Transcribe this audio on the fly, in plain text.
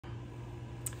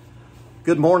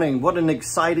Good morning. What an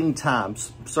exciting time,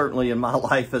 certainly in my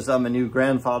life as I'm a new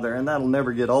grandfather, and that'll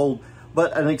never get old,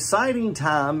 but an exciting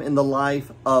time in the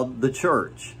life of the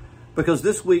church. Because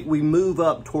this week we move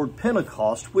up toward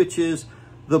Pentecost, which is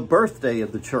the birthday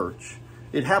of the church.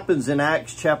 It happens in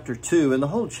Acts chapter 2, and the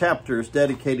whole chapter is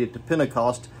dedicated to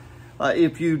Pentecost.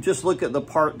 If you just look at the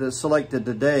part that's selected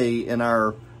today in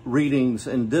our readings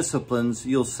and disciplines,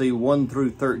 you'll see 1 through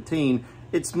 13.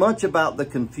 It's much about the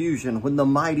confusion when the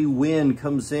mighty wind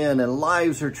comes in and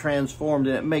lives are transformed,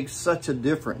 and it makes such a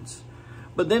difference.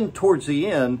 But then towards the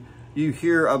end, you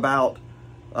hear about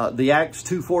the Acts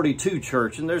 2:42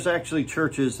 church, and there's actually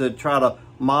churches that try to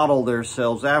model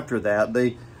themselves after that.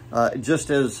 They, just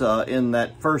as in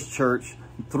that first church,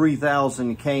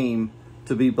 3,000 came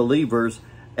to be believers,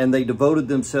 and they devoted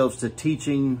themselves to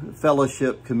teaching,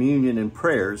 fellowship, communion, and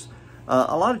prayers.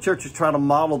 A lot of churches try to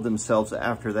model themselves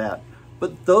after that.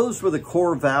 But those were the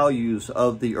core values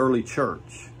of the early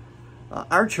church.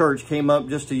 Our church came up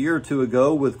just a year or two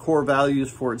ago with core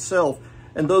values for itself,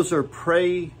 and those are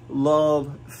pray,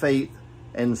 love, faith,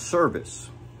 and service.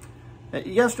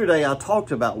 Yesterday, I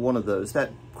talked about one of those,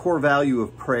 that core value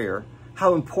of prayer,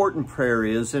 how important prayer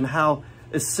is and how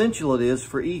essential it is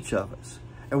for each of us,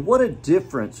 and what a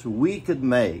difference we could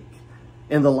make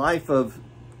in the life of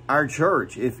our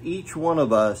church if each one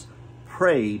of us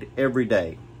prayed every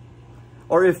day.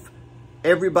 Or if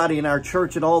everybody in our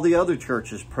church and all the other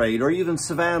churches prayed, or even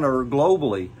Savannah or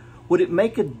globally, would it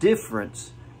make a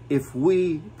difference if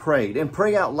we prayed and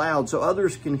pray out loud so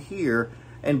others can hear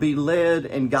and be led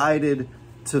and guided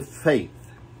to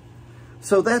faith?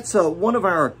 So that's one of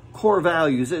our core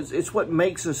values. It's what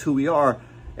makes us who we are.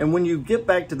 And when you get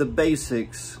back to the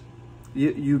basics,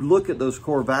 you look at those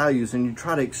core values and you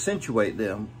try to accentuate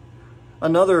them.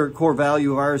 Another core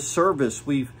value of ours is service.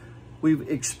 We've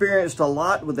experienced a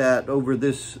lot with that over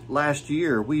this last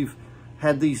year. We've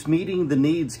had these Meeting the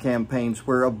Needs campaigns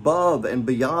where above and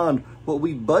beyond what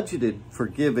we budgeted for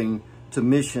giving to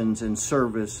missions and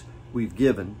service, we've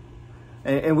given.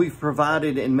 And we've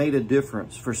provided and made a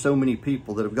difference for so many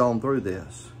people that have gone through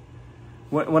this.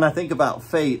 When I think about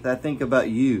faith, I think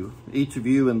about you, each of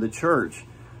you in the church,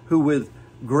 who with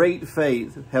great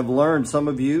faith have learned, some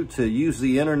of you, to use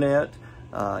the internet.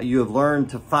 You have learned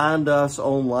to find us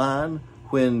online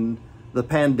when the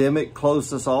pandemic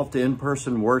closed us off to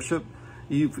in-person worship.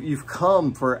 You've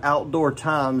come for outdoor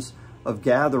times of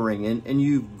gathering, and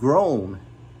you've grown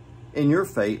in your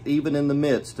faith, even in the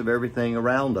midst of everything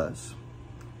around us.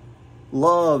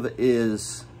 Love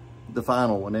is the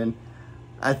final one, and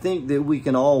I think that we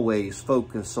can always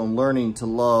focus on learning to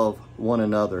love one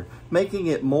another, making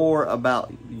it more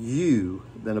about you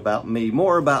than about me,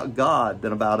 more about God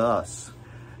than about us.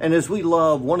 And as we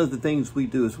love, one of the things we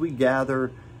do is we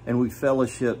gather and we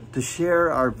fellowship to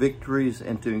share our victories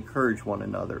and to encourage one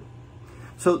another.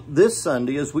 So this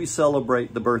Sunday, as we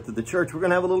celebrate the birth of the church, we're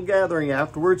going to have a little gathering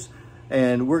afterwards,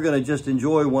 and we're going to just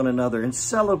enjoy one another and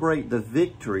celebrate the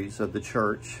victories of the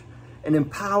church and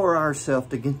empower ourselves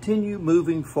to continue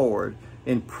moving forward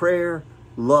in prayer,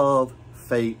 love,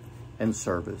 faith, and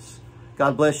service.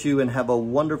 God bless you and have a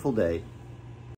wonderful day.